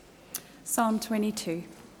Psalm 22.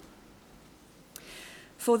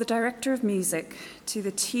 For the director of music, to the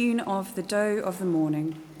tune of the Doe of the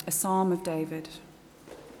Morning, a psalm of David.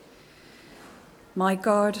 My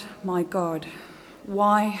God,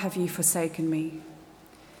 why have you forsaken me?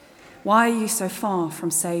 Why are you so far from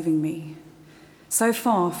saving me, so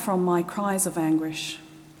far from my cries of anguish?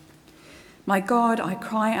 My God, I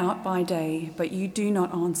cry out by day, but you do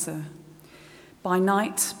not answer, by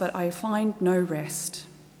night, but I find no rest.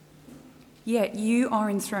 Yet you are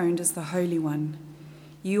enthroned as the Holy One.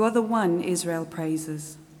 You are the one Israel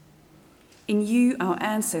praises. In you our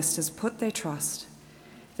ancestors put their trust.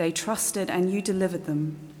 They trusted and you delivered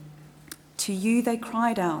them. To you they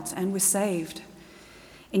cried out and were saved.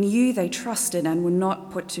 In you they trusted and were not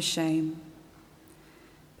put to shame.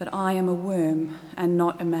 But I am a worm and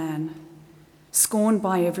not a man, scorned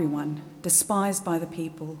by everyone, despised by the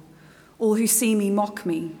people. All who see me mock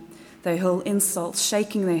me. They hurl insults,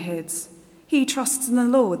 shaking their heads. He trusts in the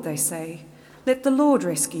Lord, they say. Let the Lord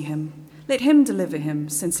rescue him. Let him deliver him,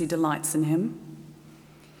 since he delights in him.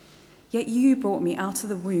 Yet you brought me out of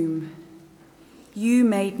the womb. You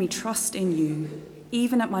made me trust in you,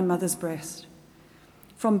 even at my mother's breast.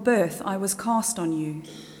 From birth I was cast on you.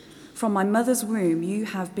 From my mother's womb you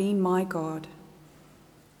have been my God.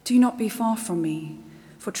 Do not be far from me,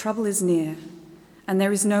 for trouble is near, and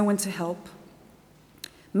there is no one to help.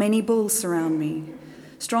 Many bulls surround me.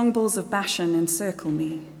 Strong bulls of Bashan encircle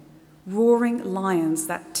me. Roaring lions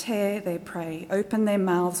that tear their prey open their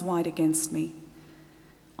mouths wide against me.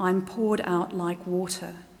 I'm poured out like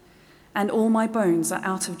water, and all my bones are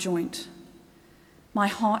out of joint. My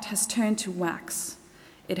heart has turned to wax.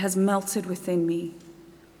 It has melted within me.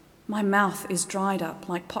 My mouth is dried up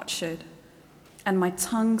like potsherd, and my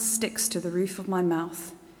tongue sticks to the roof of my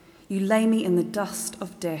mouth. You lay me in the dust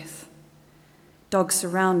of death. Dogs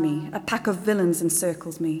surround me. A pack of villains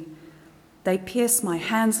encircles me. They pierce my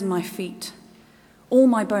hands and my feet. All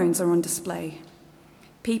my bones are on display.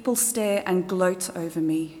 People stare and gloat over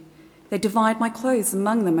me. They divide my clothes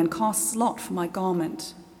among them and cast lot for my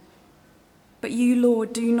garment. But you,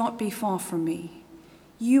 Lord, do not be far from me.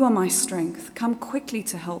 You are my strength. Come quickly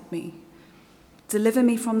to help me. Deliver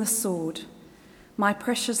me from the sword, my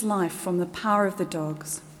precious life from the power of the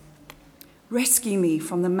dogs. Rescue me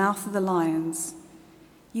from the mouth of the lions.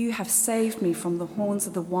 You have saved me from the horns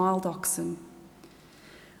of the wild oxen.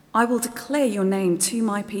 I will declare your name to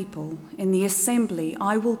my people. In the assembly,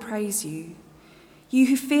 I will praise you. You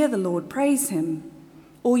who fear the Lord, praise him.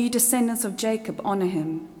 All you descendants of Jacob, honor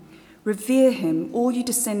him. Revere him, all you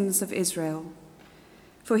descendants of Israel.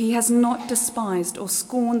 For he has not despised or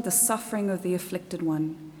scorned the suffering of the afflicted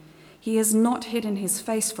one. He has not hidden his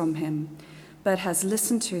face from him, but has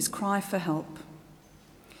listened to his cry for help.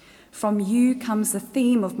 From you comes the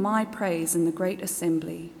theme of my praise in the great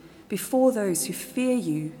assembly. Before those who fear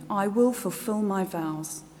you, I will fulfill my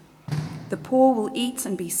vows. The poor will eat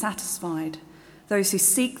and be satisfied. Those who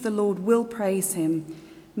seek the Lord will praise him.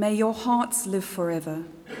 May your hearts live forever.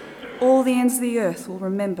 All the ends of the earth will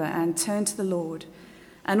remember and turn to the Lord,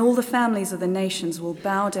 and all the families of the nations will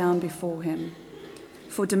bow down before him.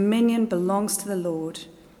 For dominion belongs to the Lord,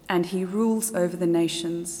 and he rules over the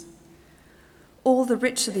nations. All the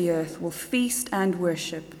rich of the earth will feast and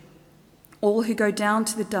worship. All who go down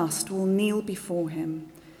to the dust will kneel before him,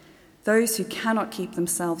 those who cannot keep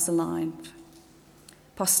themselves alive.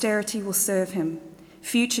 Posterity will serve him.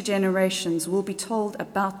 Future generations will be told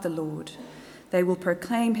about the Lord. They will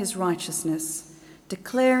proclaim his righteousness,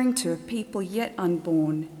 declaring to a people yet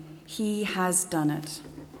unborn, he has done it.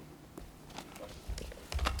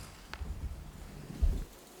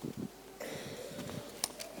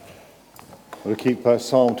 We'll keep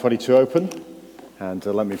Psalm 22 open, and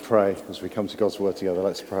let me pray as we come to God's word together.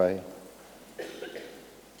 Let's pray.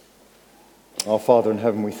 Our Father in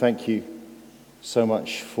heaven, we thank you so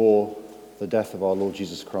much for the death of our Lord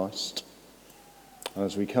Jesus Christ. And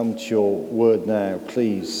as we come to your word now,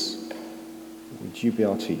 please, would you be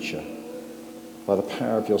our teacher? By the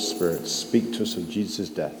power of your Spirit, speak to us of Jesus'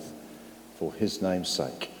 death for his name's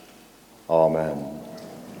sake. Amen.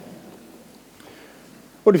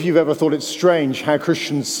 What if you've ever thought it strange how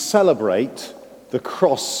Christians celebrate the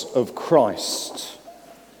cross of Christ?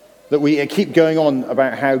 That we keep going on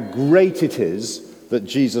about how great it is that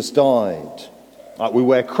Jesus died. Like we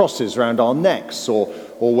wear crosses around our necks or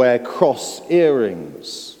wear cross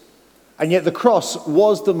earrings. And yet the cross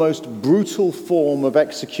was the most brutal form of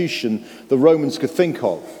execution the Romans could think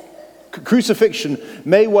of. Crucifixion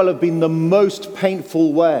may well have been the most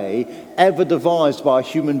painful way ever devised by a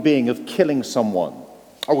human being of killing someone.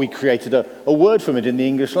 Oh, we created a word from it in the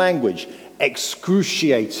English language,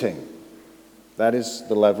 excruciating. That is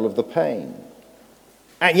the level of the pain.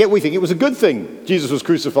 And yet we think it was a good thing Jesus was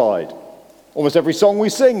crucified. Almost every song we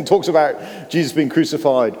sing talks about Jesus being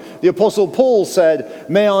crucified. The Apostle Paul said,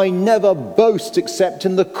 "May I never boast except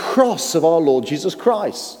in the cross of our Lord Jesus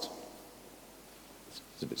Christ."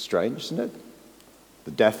 It's a bit strange, isn't it?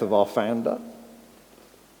 The death of our founder.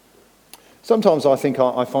 Sometimes I think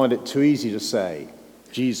I find it too easy to say,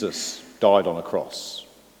 Jesus died on a cross.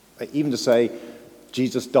 Even to say,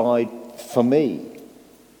 Jesus died for me.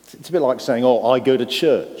 It's a bit like saying, oh, I go to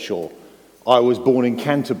church, or I was born in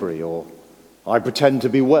Canterbury, or I pretend to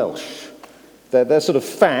be Welsh. They're sort of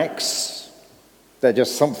facts. They're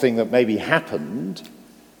just something that maybe happened.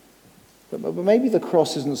 But maybe the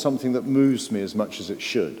cross isn't something that moves me as much as it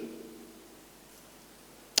should.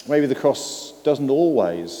 Maybe the cross doesn't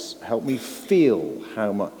always help me feel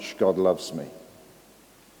how much God loves me.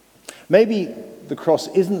 Maybe the cross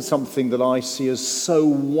isn't something that I see as so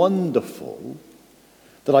wonderful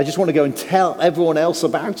that I just want to go and tell everyone else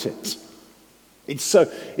about it. It's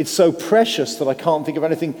so precious that I can't think of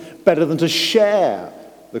anything better than to share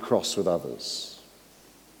the cross with others.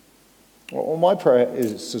 Well, my prayer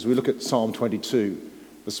is, as we look at Psalm 22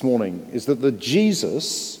 this morning, is that the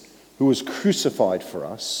Jesus who was crucified for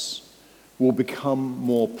us will become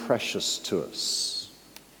more precious to us.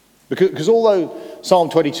 Because although Psalm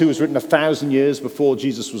 22 was written 1,000 years before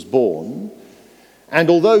Jesus was born, and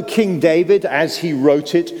although King David, as he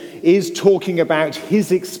wrote it, is talking about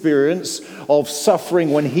his experience of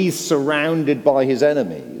suffering when he's surrounded by his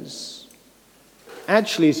enemies,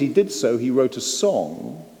 actually, as he did so, he wrote a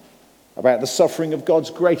song about the suffering of God's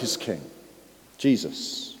greatest king,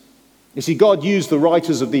 Jesus. You see, God used the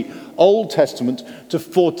writers of the Old Testament to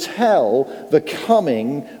foretell the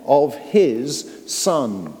coming of his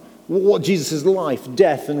Son, what Jesus' life,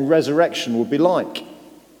 death, and resurrection would be like.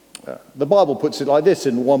 The Bible puts it like this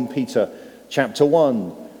in 1 Peter chapter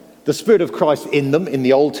 1. The Spirit of Christ in them, in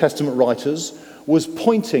the Old Testament writers, was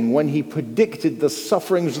pointing when he predicted the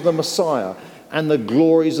sufferings of the Messiah and the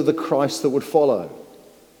glories of the Christ that would follow.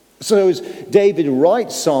 So as David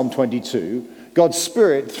writes Psalm 22, God's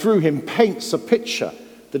Spirit through him paints a picture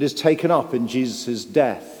that is taken up in Jesus'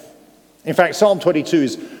 death. In fact, Psalm 22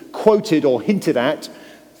 is quoted or hinted at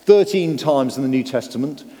 13 times in the New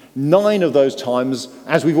Testament. 9 of those times,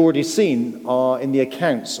 as we've already seen, are in the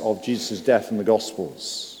accounts of Jesus' death in the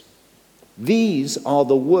Gospels. These are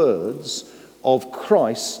the words of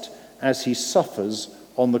Christ as he suffers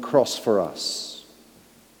on the cross for us.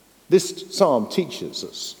 This psalm teaches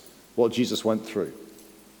us what Jesus went through.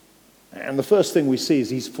 And the first thing we see is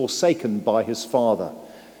he's forsaken by his Father.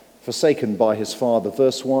 Forsaken by his Father.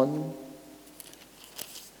 Verse 1.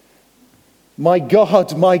 My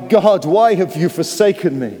God, why have you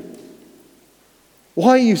forsaken me? Why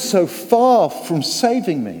are you so far from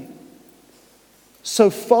saving me?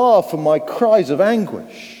 So far from my cries of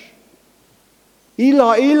anguish?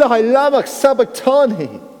 Eli, Eli, lama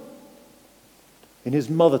sabachthani. In his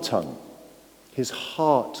mother tongue, his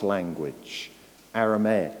heart language,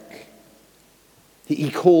 Aramaic,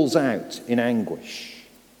 he calls out in anguish.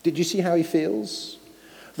 Did you see how he feels?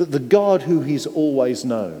 That the God who he's always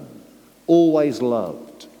known, always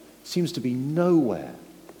loved, seems to be nowhere,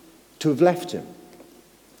 to have left him,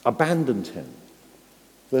 abandoned him.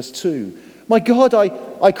 Verse 2, my God,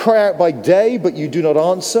 I cry out by day, but you do not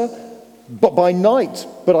answer, but by night,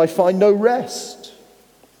 but I find no rest.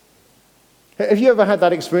 Have you ever had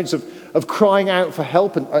that experience of crying out for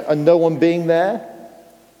help and no one being there?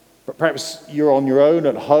 But perhaps you're on your own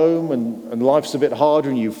at home and life's a bit harder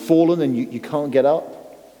and you've fallen and you can't get up.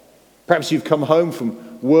 Perhaps you've come home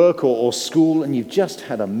from work or school and you've just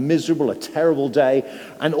had a terrible day,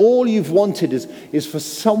 and all you've wanted is for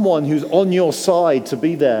someone who's on your side to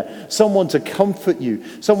be there, someone to comfort you,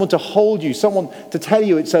 someone to hold you, someone to tell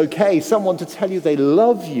you it's okay, someone to tell you they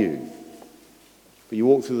love you. But you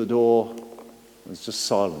walk through the door and it's just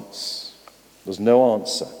silence. There's no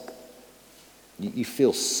answer. You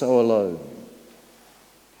feel so alone.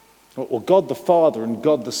 Well, God the Father and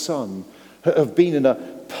God the Son have been in a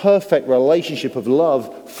perfect relationship of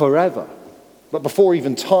love forever. But before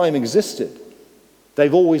even time existed,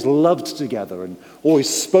 they've always loved together and always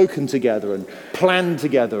spoken together and planned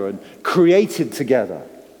together and created together.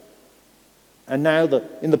 And now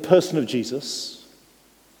in the person of Jesus,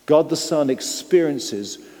 God the Son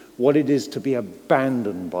experiences what it is to be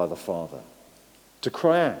abandoned by the Father, to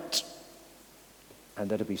cry out, and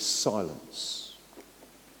there to be silence,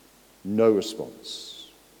 no response.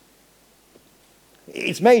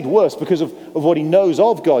 It's made worse because of what he knows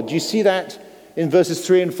of God. Do you see that in verses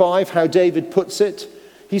 3 and 5, how David puts it?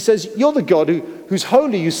 He says, you're the God who's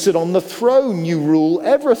holy, you sit on the throne, you rule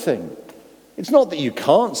everything. It's not that you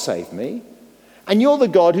can't save me. And you're the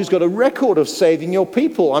God who's got a record of saving your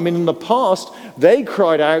people. I mean, in the past, they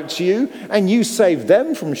cried out to you and you saved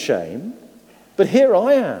them from shame. But here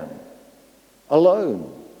I am,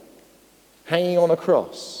 alone, hanging on a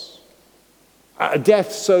cross. A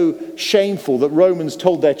death so shameful that Romans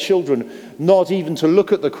told their children not even to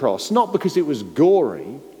look at the cross, not because it was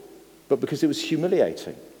gory, but because it was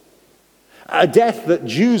humiliating. A death that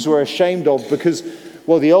Jews were ashamed of because,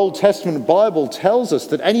 well, the Old Testament Bible tells us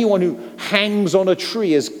that anyone who hangs on a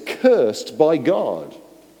tree is cursed by God.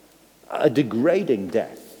 A degrading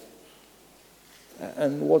death.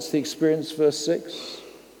 And what's the experience, verse 6?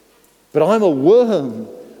 But I'm a worm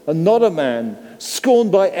and not a man,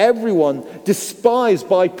 scorned by everyone, despised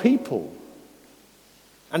by people.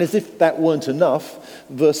 And as if that weren't enough,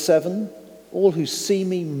 verse 7, all who see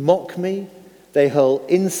me mock me, they hurl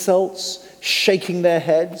insults, shaking their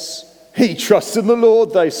heads. He trusts in the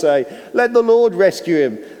Lord, they say. Let the Lord rescue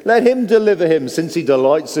him. Let him deliver him, since he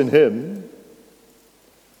delights in him.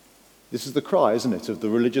 This is the cry, isn't it, of the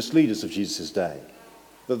religious leaders of Jesus' day.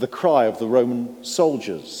 The cry of the Roman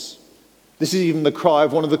soldiers. This is even the cry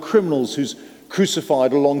of one of the criminals who's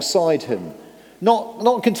crucified alongside him.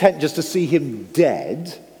 Not content just to see him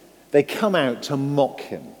dead, they come out to mock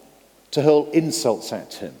him, to hurl insults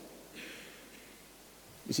at him.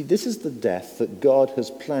 You see, this is the death that God has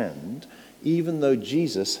planned, even though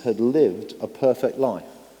Jesus had lived a perfect life,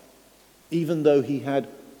 even though he had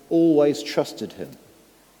always trusted him,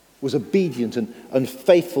 was obedient and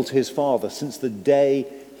faithful to his Father since the day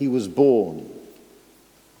he was born.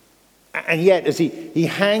 And yet, as he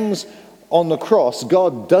hangs on the cross,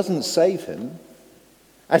 God doesn't save him.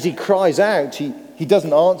 As he cries out, he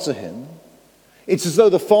doesn't answer him. It's as though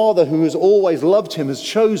the Father who has always loved him has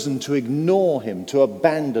chosen to ignore him, to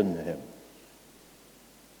abandon him.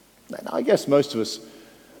 And I guess most of us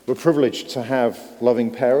were privileged to have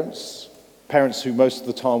loving parents, parents who most of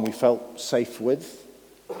the time we felt safe with,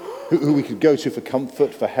 who we could go to for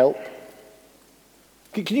comfort, for help.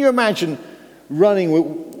 Can you imagine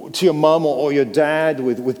running to your mum or your dad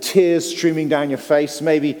with tears streaming down your face,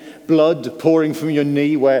 maybe blood pouring from your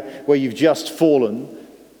knee where you've just fallen,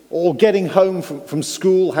 or getting home from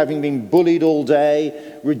school having been bullied all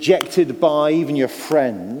day, rejected by even your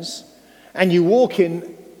friends, and you walk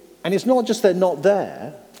in and it's not just they're not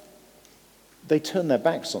there, they turn their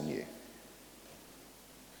backs on you.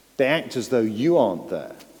 They act as though you aren't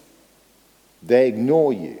there. They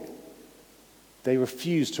ignore you. They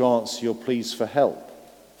refuse to answer your pleas for help,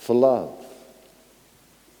 for love.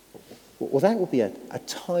 Well, that would be a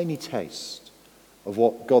tiny taste of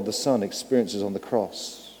what God the Son experiences on the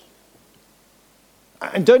cross.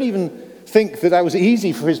 And don't even think that was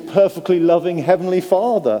easy for his perfectly loving Heavenly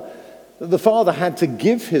Father. The Father had to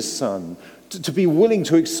give his Son, to be willing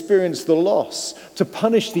to experience the loss, to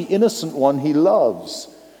punish the innocent one he loves.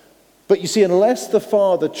 But you see, unless the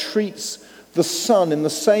Father treats the Son in the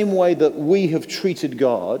same way that we have treated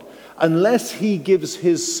God, unless he gives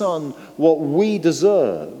his Son what we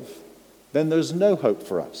deserve, then there's no hope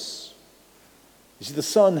for us. You see, the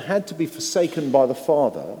Son had to be forsaken by the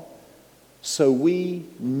Father, so we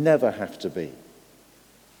never have to be.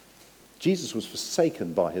 Jesus was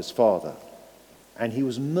forsaken by his Father, and he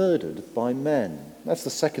was murdered by men. That's the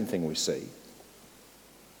second thing we see.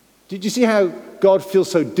 Did you see how God feels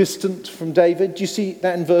so distant from David? Do you see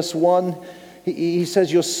that in verse 1? He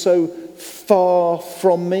says, you're so far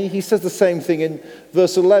from me. He says the same thing in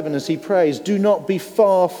verse 11 as he prays, do not be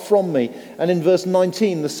far from me. And in verse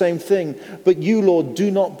 19, the same thing, but you, Lord,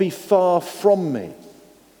 do not be far from me.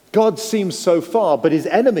 God seems so far, but his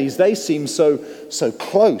enemies, they seem so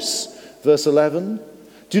close. Verse 11,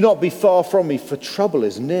 do not be far from me, for trouble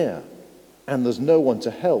is near, and there's no one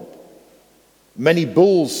to help. Many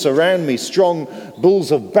bulls surround me, strong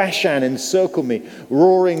bulls of Bashan encircle me,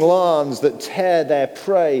 roaring lions that tear their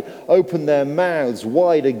prey, open their mouths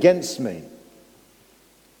wide against me.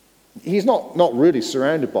 He's not really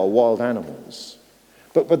surrounded by wild animals,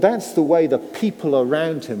 but that's the way the people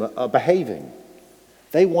around him are behaving.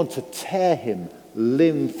 They want to tear him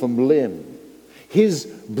limb from limb. His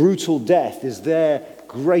brutal death is their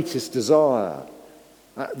greatest desire.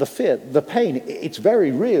 The fear, the pain, it's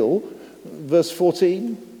very real. Verse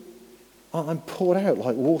 14, I'm poured out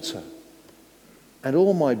like water, and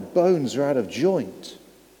all my bones are out of joint.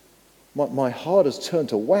 My heart has turned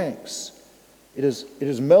to wax. It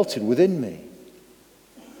has melted within me.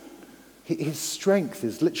 His strength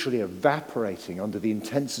is literally evaporating under the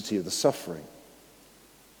intensity of the suffering.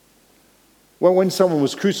 When someone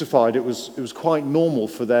was crucified, it was quite normal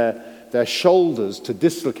for their shoulders to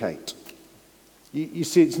dislocate. You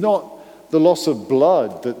see, it's not the loss of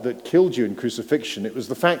blood that killed you in crucifixion. It was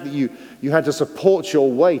the fact that you had to support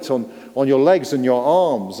your weight on your legs and your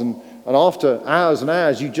arms. And after hours and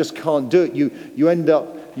hours, you just can't do it. You end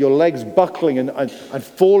up, your legs buckling and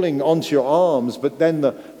falling onto your arms. But then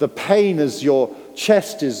the pain as your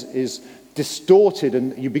chest is distorted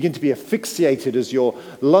and you begin to be asphyxiated as your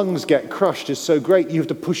lungs get crushed is so great. You have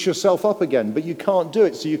to push yourself up again, but you can't do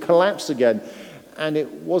it. So you collapse again. And it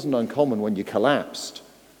wasn't uncommon when you collapsed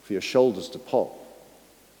for your shoulders to pop,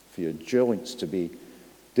 for your joints to be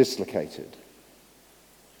dislocated.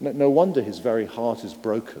 No wonder his very heart is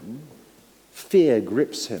broken. Fear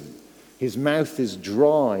grips him. His mouth is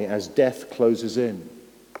dry as death closes in.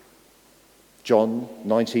 John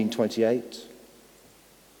 19:28.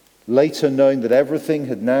 Later, knowing that everything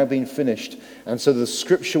had now been finished, and so the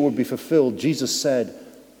scripture would be fulfilled, Jesus said,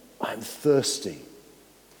 "I'm thirsty."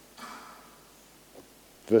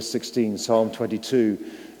 Verse 16, Psalm 22.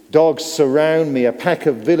 Dogs surround me, a pack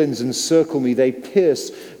of villains encircle me. They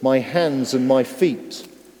pierce my hands and my feet.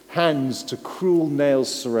 Hands to cruel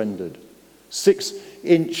nails surrendered.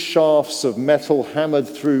 6-inch shafts of metal hammered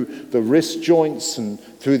through the wrist joints and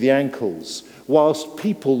through the ankles, whilst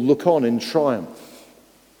people look on in triumph.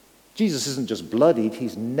 Jesus isn't just bloodied,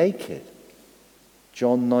 he's naked.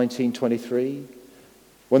 John 19:23.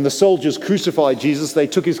 When the soldiers crucified Jesus, they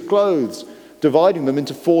took his clothes, dividing them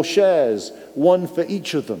into 4 shares, one for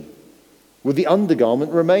each of them, with the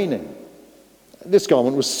undergarment remaining. This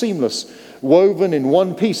garment was seamless, woven in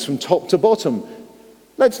one piece from top to bottom.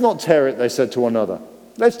 "Let's not tear it," they said to one another.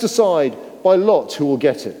 "Let's decide by lot who will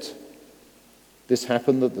get it." This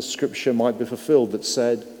happened that the scripture might be fulfilled that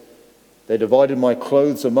said, "They divided my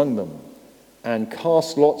clothes among them and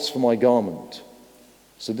cast lots for my garment."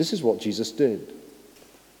 So this is what Jesus did.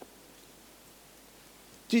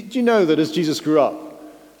 Do you know that as Jesus grew up,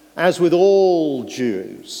 as with all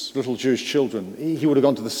Jews, little Jewish children, he would have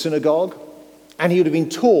gone to the synagogue and he would have been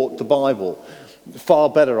taught the Bible far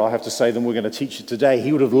better, I have to say, than we're going to teach it today.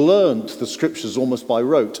 He would have learnt the scriptures almost by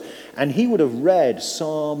rote, and he would have read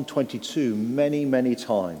Psalm 22 many, many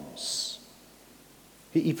times.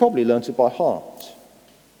 He probably learnt it by heart.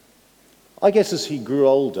 I guess as he grew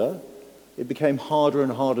older, it became harder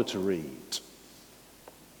and harder to read.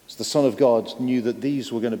 So the Son of God knew that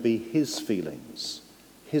these were going to be his feelings,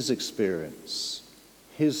 his experience,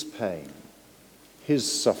 his pain,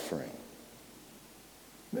 his suffering.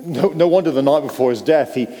 No wonder the night before his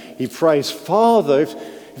death he prays, "Father,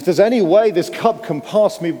 if there's any way this cup can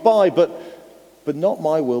pass me by, but not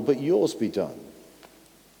my will, but yours be done."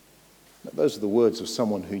 Now, those are the words of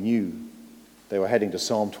someone who knew they were heading to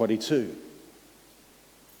Psalm 22.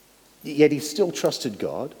 Yet he still trusted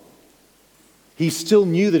God. He still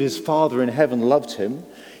knew that his Father in heaven loved him.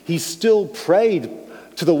 He still prayed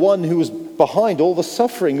to the one who was behind all the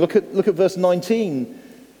suffering. Look at verse 19.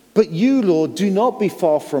 "But you, Lord, do not be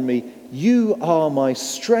far from me. You are my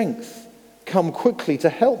strength. Come quickly to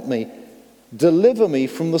help me. Deliver me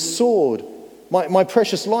from the sword, my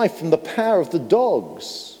precious life from the power of the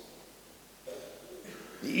dogs."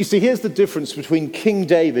 You see, here's the difference between King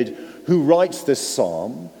David, who writes this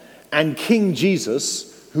psalm, and King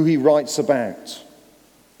Jesus, who he writes about.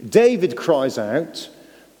 David cries out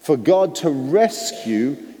for God to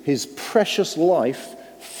rescue his precious life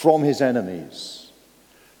from his enemies.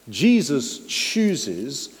 Jesus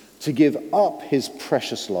chooses to give up his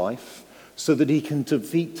precious life so that he can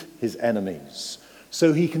defeat his enemies,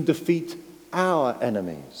 so he can defeat our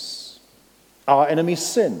enemies. Our enemy's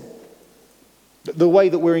sin. The way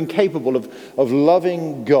that we're incapable of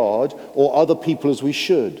loving God or other people as we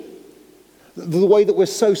should. The way that we're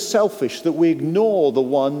so selfish that we ignore the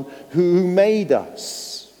one who made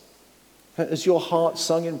us. Has your heart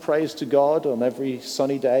sung in praise to God on every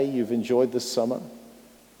sunny day you've enjoyed this summer?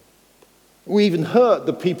 We even hurt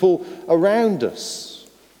the people around us.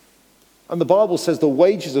 And the Bible says the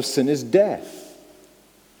wages of sin is death.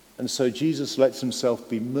 And so Jesus lets himself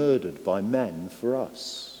be murdered by men for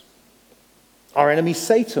us. Our enemy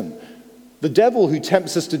Satan, the devil who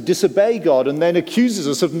tempts us to disobey God and then accuses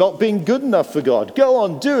us of not being good enough for God. Go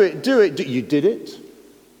on, do it. You did it?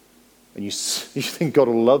 And you think God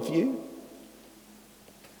will love you?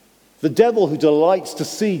 The devil who delights to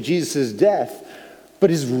see Jesus' death, but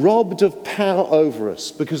is robbed of power over us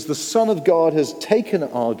because the Son of God has taken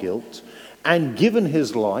our guilt and given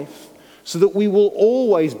his life so that we will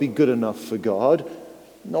always be good enough for God,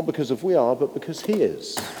 not because of we are, but because he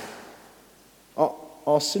is.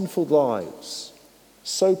 Our sinful lives,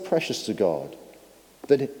 so precious to God,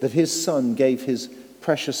 that his Son gave his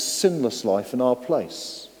precious sinless life in our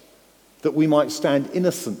place, that we might stand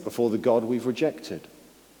innocent before the God we've rejected.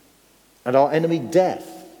 And our enemy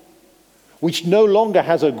death, which no longer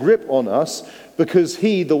has a grip on us because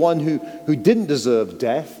he, the one who didn't deserve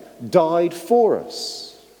death, died for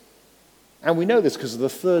us. And we know this because of the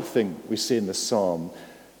third thing we see in this psalm,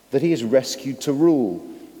 that he is rescued to rule.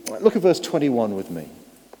 Look at verse 21 with me.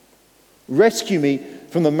 Rescue me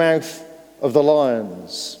from the mouth of the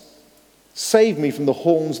lions. Save me from the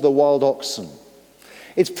horns of the wild oxen.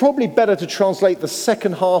 It's probably better to translate the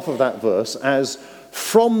second half of that verse as,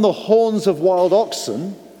 from the horns of wild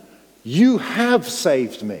oxen, you have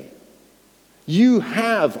saved me. You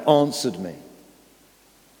have answered me.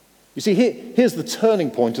 You see, here's the turning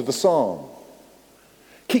point of the psalm.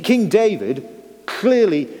 King David,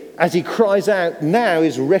 clearly, as he cries out, now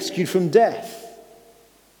is rescued from death.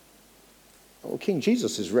 Well, King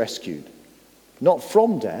Jesus is rescued, not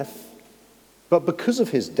from death, but because of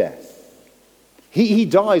his death. He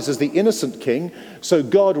dies as the innocent king, so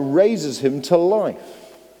God raises him to life.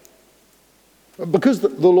 Because the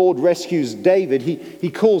Lord rescues David, he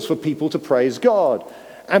calls for people to praise God.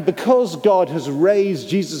 And because God has raised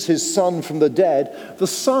Jesus, his son, from the dead, the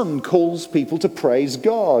Son calls people to praise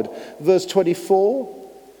God. Verse 24,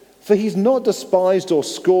 for he's not despised or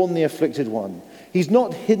scorned the afflicted one. He's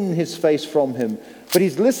not hidden his face from him, but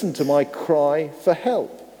he's listened to my cry for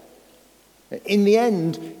help. In the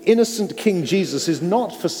end, innocent King Jesus is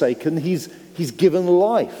not forsaken, he's given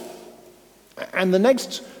life. And the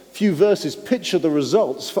next few verses picture the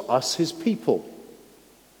results for us, his people.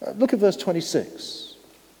 Look at verse 26.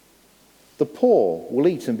 The poor will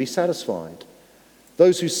eat and be satisfied.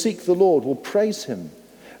 Those who seek the Lord will praise him.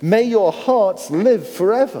 May your hearts live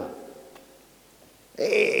forever.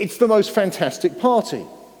 It's the most fantastic party.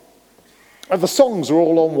 And the songs are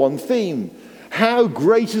all on one theme. How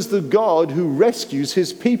great is the God who rescues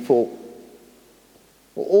his people.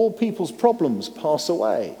 All people's problems pass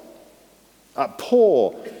away.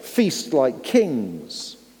 Poor feast like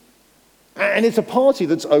kings. And it's a party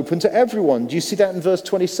that's open to everyone. Do you see that in verse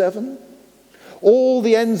 27? All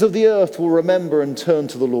the ends of the earth will remember and turn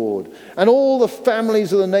to the Lord, and all the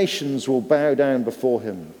families of the nations will bow down before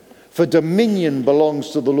him. For dominion belongs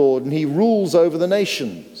to the Lord, and he rules over the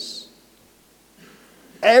nations.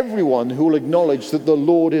 Everyone who will acknowledge that the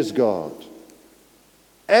Lord is God,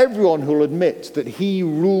 everyone who will admit that he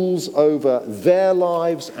rules over their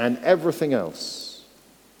lives and everything else,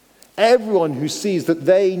 everyone who sees that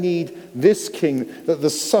they need this king, that the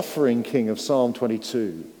suffering king of Psalm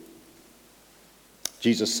 22.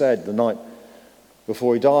 Jesus said the night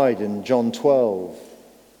before he died in John 12,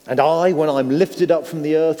 and I, when I'm lifted up from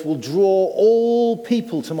the earth, will draw all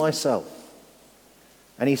people to myself.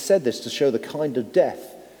 And he said this to show the kind of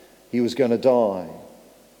death he was going to die.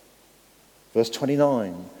 Verse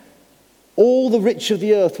 29, all the rich of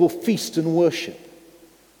the earth will feast and worship.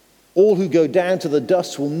 All who go down to the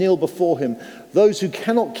dust will kneel before him, those who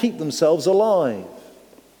cannot keep themselves alive.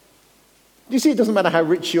 Do you see, it doesn't matter how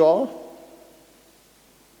rich you are.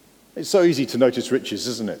 It's so easy to notice riches,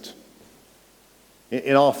 isn't it?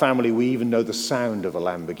 In our family, we even know the sound of a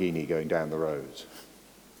Lamborghini going down the road.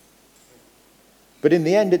 But in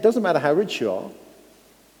the end, it doesn't matter how rich you are,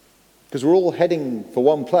 because we're all heading for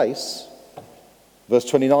one place. Verse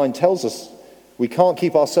 29 tells us we can't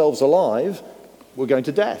keep ourselves alive, we're going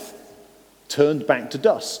to death, turned back to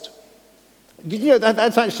dust. You know,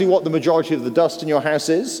 that's actually what the majority of the dust in your house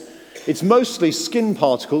is. It's mostly skin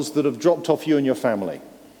particles that have dropped off you and your family.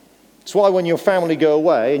 It's why when your family go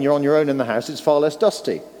away and you're on your own in the house, it's far less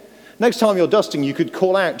dusty. Next time you're dusting, you could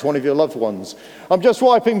call out to one of your loved ones, I'm just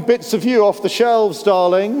wiping bits of you off the shelves,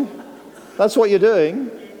 darling. That's what you're doing.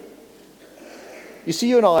 You see,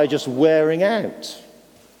 you and I are just wearing out.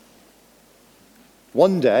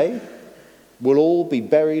 One day, we'll all be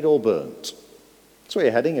buried or burnt. That's where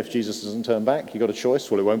you're heading if Jesus doesn't turn back. You've got a choice.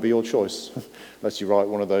 Well, it won't be your choice unless you write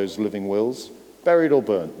one of those living wills. Buried or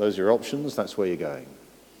burnt. Those are your options. That's where you're going.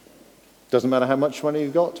 Doesn't matter how much money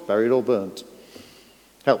you've got, buried or burnt.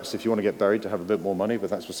 Helps if you want to get buried to have a bit more money, but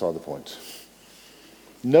that's beside the point.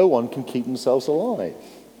 No one can keep themselves alive.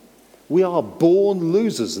 We are born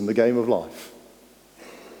losers in the game of life.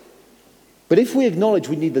 But if we acknowledge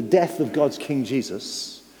we need the death of God's King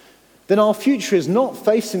Jesus, then our future is not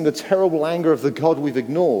facing the terrible anger of the God we've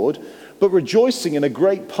ignored, but rejoicing in a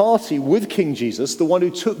great party with King Jesus, the one who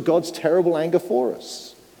took God's terrible anger for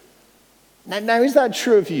us. Now is that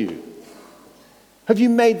true of you? Have you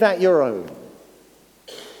made that your own?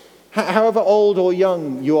 However old or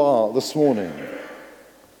young you are this morning.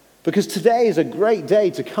 Because today is a great day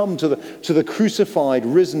to come to the crucified,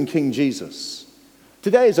 risen King Jesus.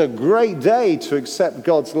 Today is a great day to accept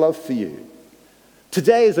God's love for you.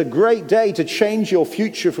 Today is a great day to change your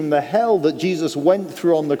future from the hell that Jesus went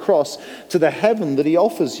through on the cross to the heaven that he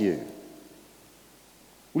offers you.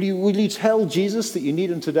 Will you tell Jesus that you need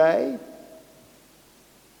him today?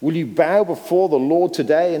 Will you bow before the Lord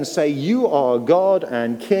today and say, you are God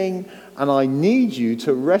and King, and I need you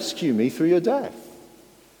to rescue me through your death?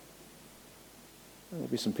 There'll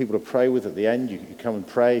be some people to pray with at the end. You can come and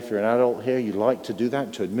pray. If you're an adult here, you like to do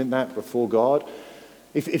that, to admit that before God.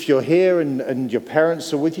 If you're here and your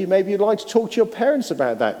parents are with you, maybe you'd like to talk to your parents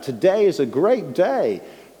about that. Today is a great day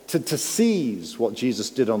to seize what Jesus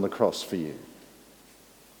did on the cross for you.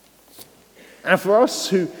 And for us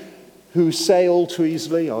who say all too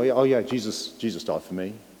easily, oh yeah, Jesus died for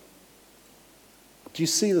me. Do you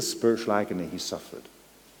see the spiritual agony he suffered?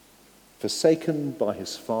 Forsaken by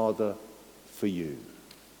his Father for you.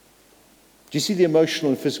 Do you see the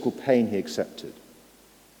emotional and physical pain he accepted?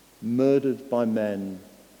 Murdered by men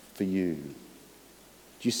for you.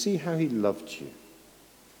 Do you see how he loved you?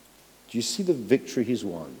 Do you see the victory he's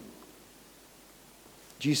won?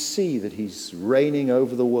 Do you see that he's reigning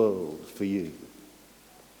over the world for you?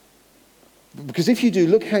 Because if you do,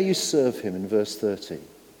 look how you serve him in verse 30.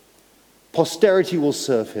 Posterity will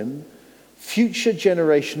serve him. Future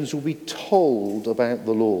generations will be told about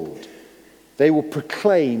the Lord. They will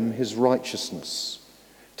proclaim his righteousness,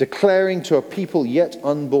 declaring to a people yet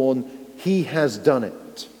unborn, he has done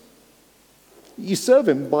it. You serve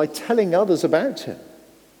him by telling others about him.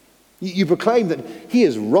 You proclaim that he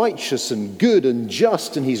is righteous and good and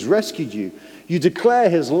just and he's rescued you. You declare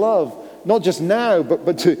his love, not just now,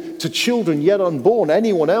 but to children yet unborn,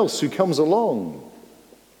 anyone else who comes along.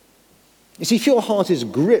 You see, if your heart is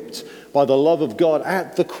gripped by the love of God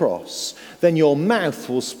at the cross, then your mouth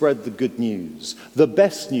will spread the good news, the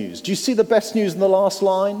best news. Do you see the best news in the last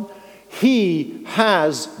line? He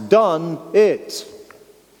has done it.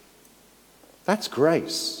 That's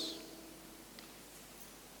grace.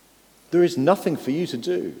 There is nothing for you to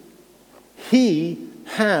do. He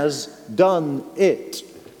has done it.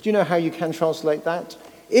 Do you know how you can translate that?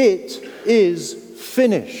 It is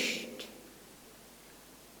finished.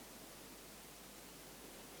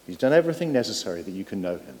 He's done everything necessary that you can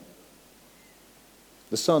know him.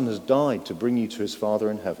 The Son has died to bring you to his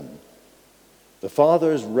Father in heaven. The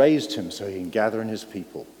Father has raised him so he can gather in his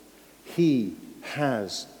people. He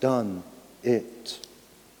has done it.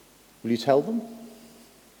 Will you tell them?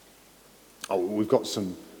 Oh, we've got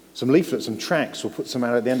some leaflets, some tracts. We'll put some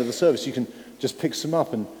out at the end of the service. You can just pick some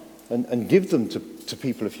up and give them to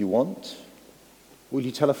people if you want. Will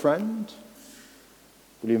you tell a friend?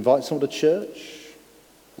 Will you invite someone to church?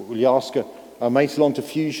 Will you ask a mate along to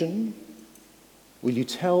Fusion? Will you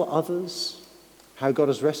tell others how God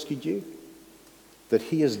has rescued you? That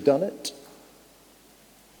he has done it?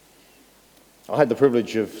 I had the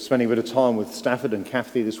privilege of spending a bit of time with Stafford and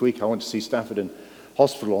Kathy this week. I went to see Stafford in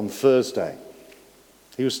hospital on Thursday.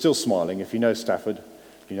 He was still smiling. If you know Stafford,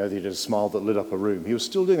 you know that he had a smile that lit up a room. He was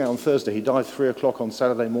still doing that on Thursday. He died 3 o'clock on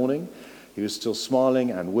Saturday morning. He was still smiling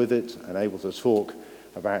and with it and able to talk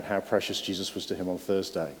about how precious Jesus was to him on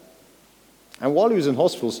Thursday. And while he was in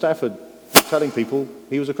hospital, Stafford was telling people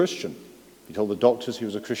he was a Christian. He told the doctors he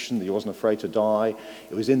was a Christian, that he wasn't afraid to die.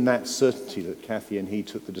 It was in that certainty that Kathy and he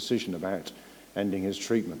took the decision about ending his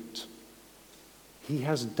treatment. He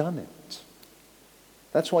has done it.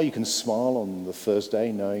 That's why you can smile on the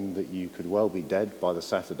Thursday knowing that you could well be dead by the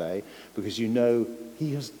Saturday, because you know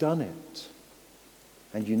he has done it.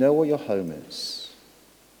 And you know what your home is.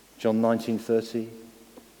 John 19:30,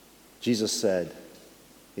 Jesus said,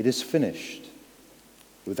 "It is finished."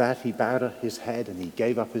 With that, he bowed his head and he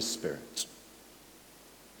gave up his spirit.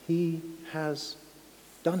 He has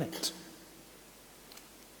done it.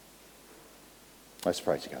 Let's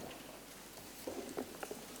pray together.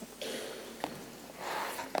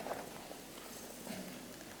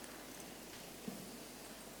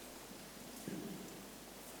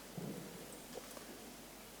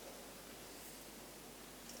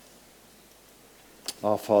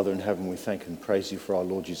 Our Father in heaven, we thank and praise you for our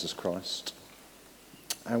Lord Jesus Christ.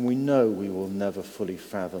 And we know we will never fully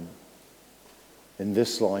fathom in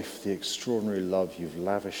this life the extraordinary love you've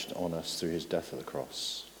lavished on us through his death at the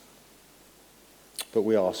cross. But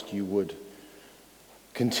we ask you would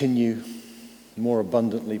continue more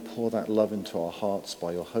abundantly pour that love into our hearts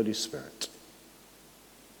by your Holy Spirit,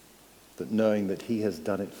 that knowing that he has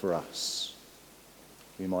done it for us,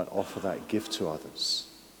 we might offer that gift to others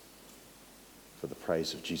for the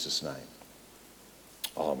praise of Jesus' name.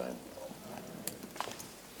 Amen.